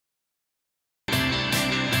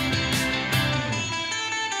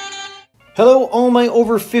Hello, all my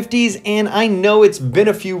over 50s, and I know it's been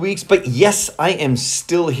a few weeks, but yes, I am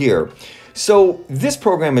still here. So this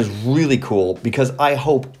program is really cool because I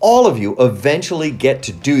hope all of you eventually get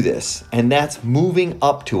to do this, and that's moving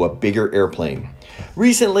up to a bigger airplane.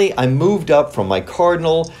 Recently, I moved up from my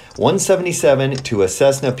Cardinal 177 to a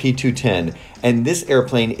Cessna P210, and this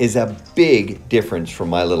airplane is a big difference from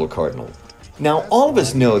my little Cardinal. Now, all of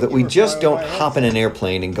us know that we just don't hop in an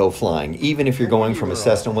airplane and go flying, even if you're going from a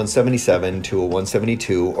Cessna 177 to a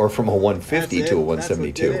 172 or from a 150 to a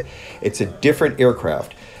 172. It's a different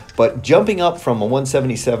aircraft. But jumping up from a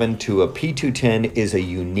 177 to a P210 is a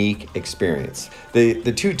unique experience. The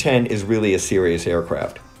 210 is really a serious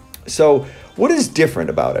aircraft. So what is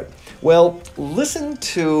different about it? Well, listen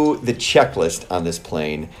to the checklist on this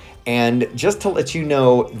plane, and just to let you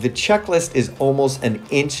know, the checklist is almost an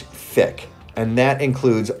inch thick. And that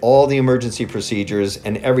includes all the emergency procedures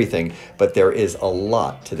and everything, but there is a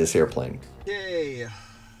lot to this airplane. Okay,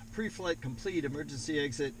 pre-flight complete. Emergency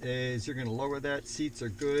exit is you're going to lower that. Seats are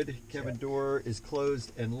good. Cabin door is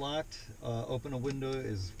closed and locked. Open a window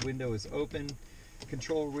is open.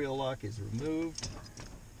 Control wheel lock is removed.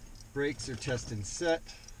 Brakes are test and set.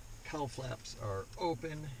 Cowl flaps are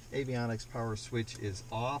open. Avionics power switch is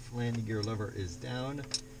off. Landing gear lever is down.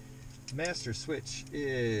 Master switch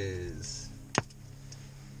is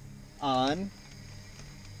on.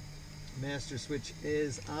 Master switch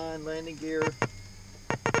is on. Landing gear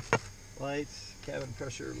lights, cabin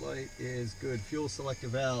pressure light is good. Fuel selector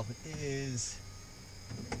valve is,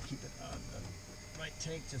 keep it on the right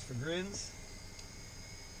tank just for grins.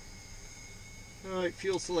 Alright,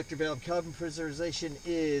 fuel selector valve. Cabin pressurization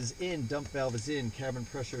is in. Dump valve is in. Cabin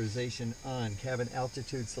pressurization on. Cabin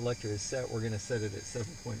altitude selector is set. We're going to set it at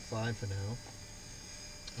 7.5 for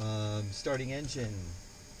now. Starting engine.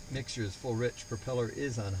 Mixture is full rich. Propeller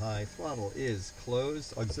is on high. Throttle is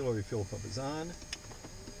closed. Auxiliary fuel pump is on.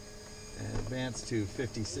 And advance to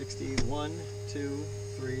 50, 60. 1, 2,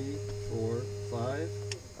 3, 4, 5.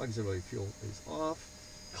 Auxiliary fuel is off.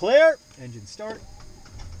 Clear. Engine start.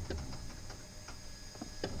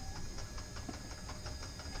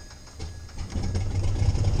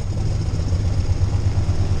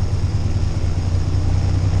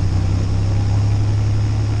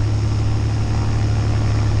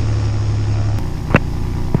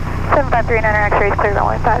 X-rays clear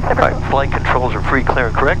runway 57. All right, flight controls are free, clear,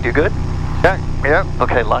 and correct. You good? Yeah.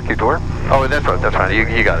 Okay, lock your door. Oh, that's right. That's right.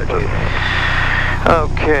 You got it.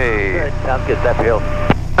 Okay. Good. Sounds good. That's real.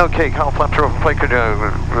 Okay, cowl flaps are open. Flight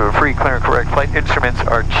free, clear, and correct. Flight instruments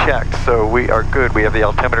are checked, so we are good. We have the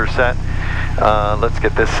altimeter set. Let's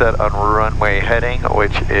get this set on runway heading,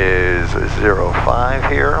 which is 05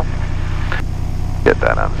 here. Get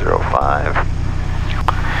that on 05.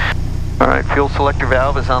 All right, fuel selector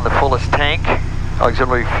valve is on the fullest tank.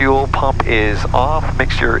 Auxiliary fuel pump is off.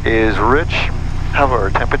 Mixture is rich. How are our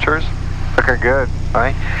temperatures? Okay, good. All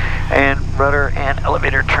right, and rudder and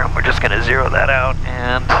elevator trim. We're just going to zero that out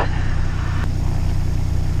and.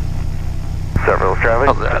 Several traffic.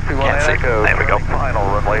 Oh, that can't see. There we go. Final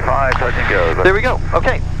runway 5, touch and go. There we go.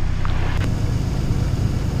 Okay.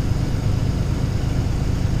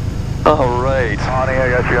 All right. Connie, I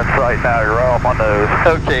got you in sight now. You're off on those.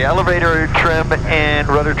 Okay, elevator trim and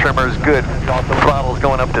rudder trimmer is good. Throttle's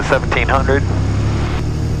going up to 1700.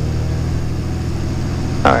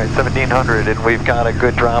 All right, 1700, and we've got a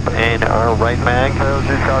good drop in our right mag.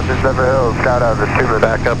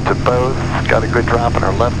 Back up to both. Got a good drop in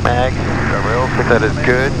our left mag. That is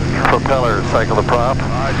good. Propeller, cycle the prop.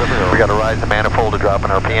 We got a rise in manifold to drop in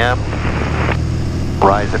RPM.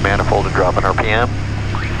 Rise in manifold to drop in RPM.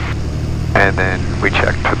 And then we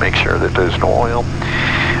check to make sure that there's no oil.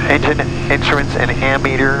 Engine instruments and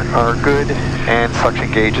ammeter are good, and suction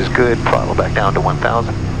gauge is good. Throttle back down to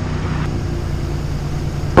 1000.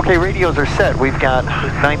 Okay, radios are set. We've got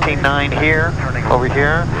 19.9 here, over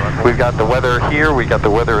here. We've got the weather here. We got the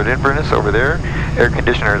weather at Inverness over there. Air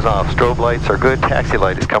conditioner is off. Strobe lights are good. Taxi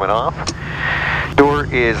light is coming off.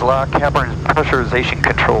 Door is locked. Cabin pressurization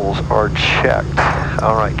controls are checked.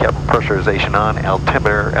 All right, cabin pressurization on.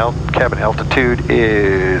 Altimeter, cabin altitude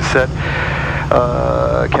is set.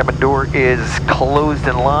 Cabin door is closed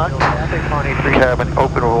and locked. Cabin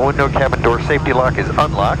open window. Cabin door safety lock is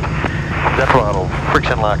unlocked. Throttle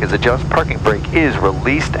friction lock is adjusted. Parking brake is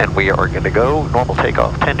released, and we are going to go. Normal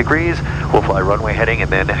takeoff 10 degrees. We'll fly runway heading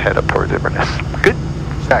and then head up towards Inverness. Good.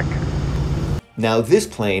 Check. Now this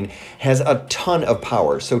plane has a ton of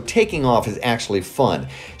power, so taking off is actually fun.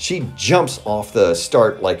 She jumps off the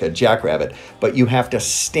start like a jackrabbit, but you have to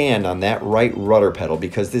stand on that right rudder pedal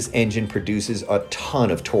because this engine produces a ton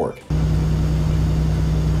of torque.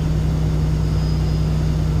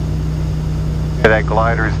 That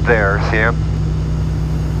glider's there, see him?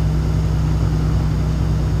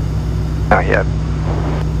 Not yet.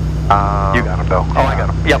 You got him though. Oh, I got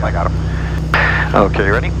him. Yep, I got him. Okay,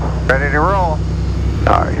 you ready? Ready to roll.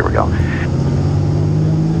 Alright, here we go.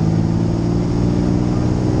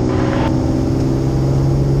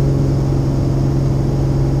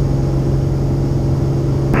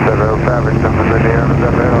 Traffic,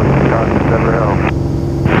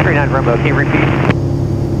 39 Rumbo, can you repeat?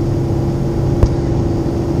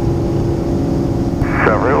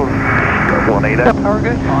 Several, 180. Is that power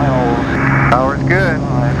good? Power's good.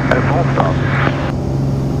 At full stop.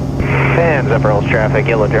 And Zephyros traffic,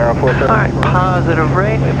 yellow gyro full stop. Alright, positive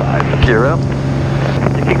rate. Gear up.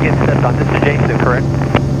 You can get set on this to Jason, correct?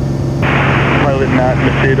 Pilot Matt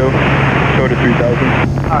Macedo, Dakota 3000.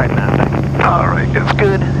 Alright, Matt. Alright, it's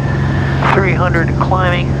good. 300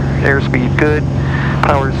 climbing, airspeed good,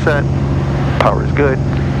 power's set, power's good,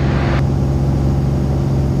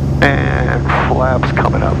 and flaps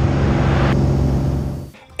coming up.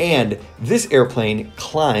 And this airplane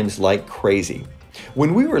climbs like crazy.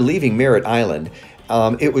 When we were leaving Merritt Island,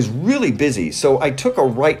 it was really busy, so I took a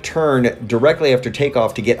right turn directly after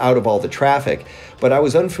takeoff to get out of all the traffic, but I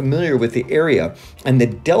was unfamiliar with the area, and the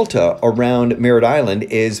delta around Merritt Island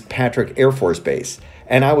is Patrick Air Force Base.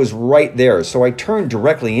 And I was right there, so I turned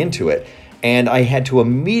directly into it, and I had to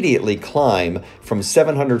immediately climb from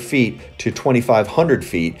 700 feet to 2,500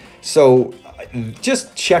 feet. So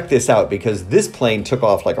just check this out, because this plane took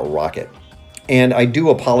off like a rocket. And I do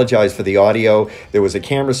apologize for the audio. There was a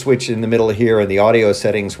camera switch in the middle here, and the audio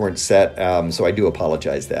settings weren't set, so I do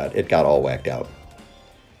apologize that. It got all whacked out.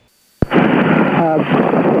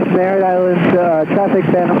 Merritt Island traffic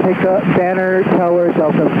banner tower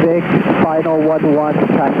Delta Vic final 1-1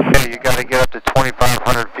 traffic. Hey, you gotta get up to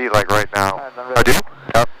 2,500 feet like right now. I do?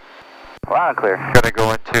 Yep. Loud and clear. Gotta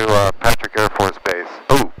go into Patrick Air Force Base.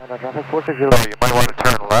 Ooh. So you might want to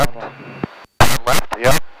turn left. Turn left,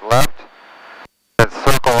 yep, left. Then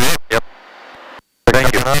circle up, yep.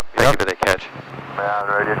 Thank you. Thank you for the catch.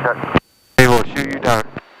 Yeah, ready to check. They will shoot you down.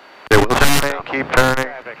 They will turn, keep turning.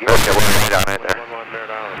 Okay, we're right on it there.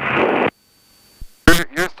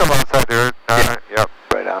 You're still outside there. Yep,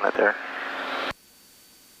 right on it there.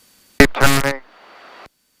 Keep turning.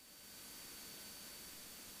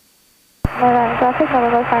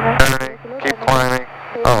 Turning, keep climbing.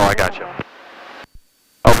 Oh, I got you.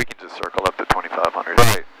 Oh, we can just circle up to 2,500.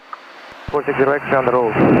 Right. 46 direction on the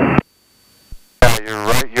road. Yeah,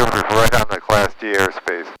 you're right on the Class D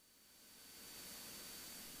airspace.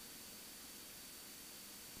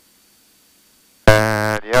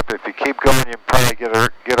 And yep, if you keep going, you can probably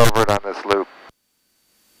get over it on this loop.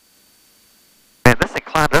 Man, this thing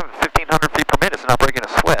climbed up 1,500 feet per minute. It's not breaking a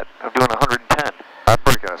sweat. I'm doing 110. I'm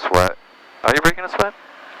breaking a sweat. Are you breaking a sweat?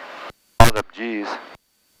 All them G's.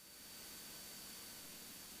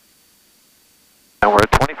 And we're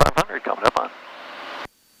at 2,500 coming up on.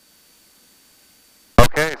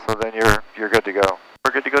 Okay, so then you're good to go.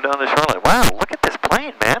 We're good to go down the shoreline. Wow, look at this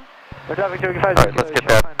plane, man. Traffic 25. Alright, let's get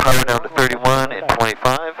that power down to 31 and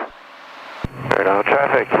 25. Right on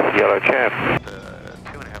traffic, yellow champ.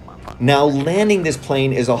 2.5 mile. Now, landing this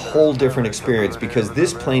plane is a whole different experience, because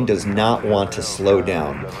this plane does not want to slow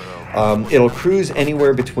down. It'll cruise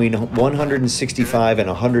anywhere between 165 and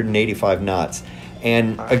 185 knots.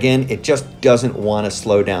 And again, it just doesn't want to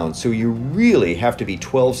slow down. So you really have to be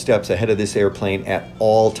 12 steps ahead of this airplane at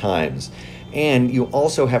all times. And you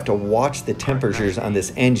also have to watch the temperatures on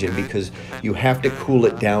this engine, because you have to cool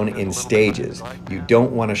it down in stages. You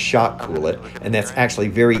don't want to shock cool it, and that's actually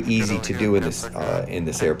very easy to do in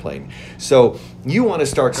this airplane. So you want to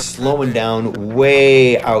start slowing down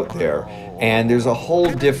way out there. And there's a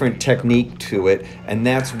whole different technique to it, and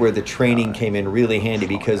that's where the training came in really handy,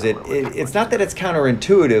 because it's not that it's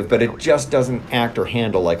counterintuitive, but it just doesn't act or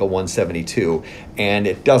handle like a 172, and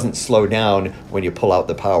it doesn't slow down when you pull out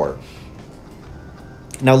the power.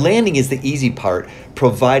 Now, landing is the easy part,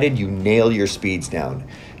 provided you nail your speeds down.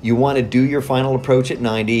 You want to do your final approach at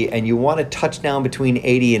 90, and you want to touch down between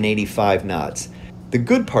 80 and 85 knots. The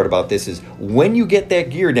good part about this is when you get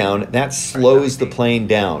that gear down, that slows the plane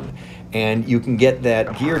down. And you can get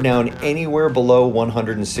that gear down anywhere below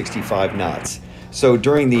 165 knots. So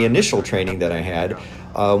during the initial training that I had,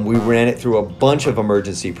 we ran it through a bunch of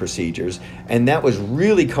emergency procedures, and that was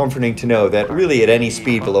really comforting to know that really at any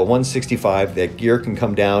speed below 165, that gear can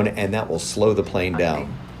come down and that will slow the plane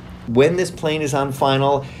down. When this plane is on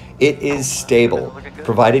final, It is stable,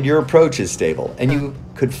 provided your approach is stable, and you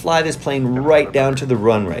could fly this plane right down to the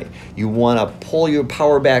runway. You want to pull your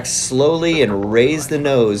power back slowly and raise the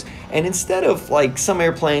nose, and instead of like some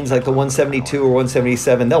airplanes like the 172 or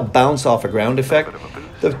 177, they'll bounce off a ground effect.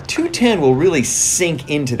 The 210 will really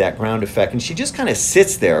sink into that ground effect, and she just kind of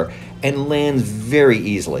sits there and lands very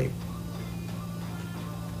easily.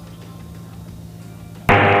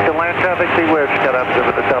 The land traffic, beware, got up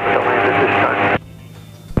over the top of the land at this time.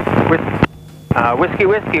 Whiskey,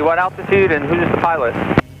 Whiskey, what altitude and who's the pilot?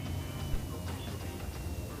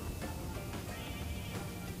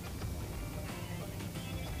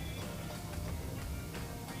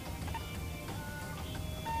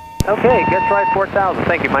 Okay, gets right 4,000.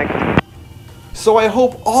 Thank you, Mike. So I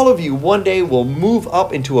hope all of you one day will move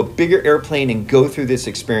up into a bigger airplane and go through this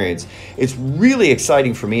experience. It's really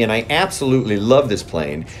exciting for me, and I absolutely love this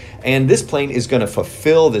plane. And this plane is going to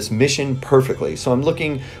fulfill this mission perfectly. So I'm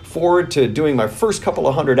looking forward to doing my first couple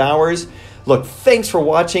of 100 hours. Look, thanks for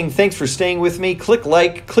watching. Thanks for staying with me. Click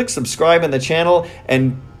like, click subscribe on the channel,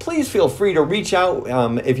 and please feel free to reach out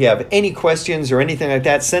if you have any questions or anything like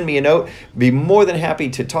that. Send me a note. Be more than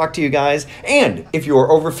happy to talk to you guys. And if you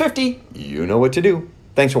are over 50, you know what to do.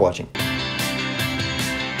 Thanks for watching.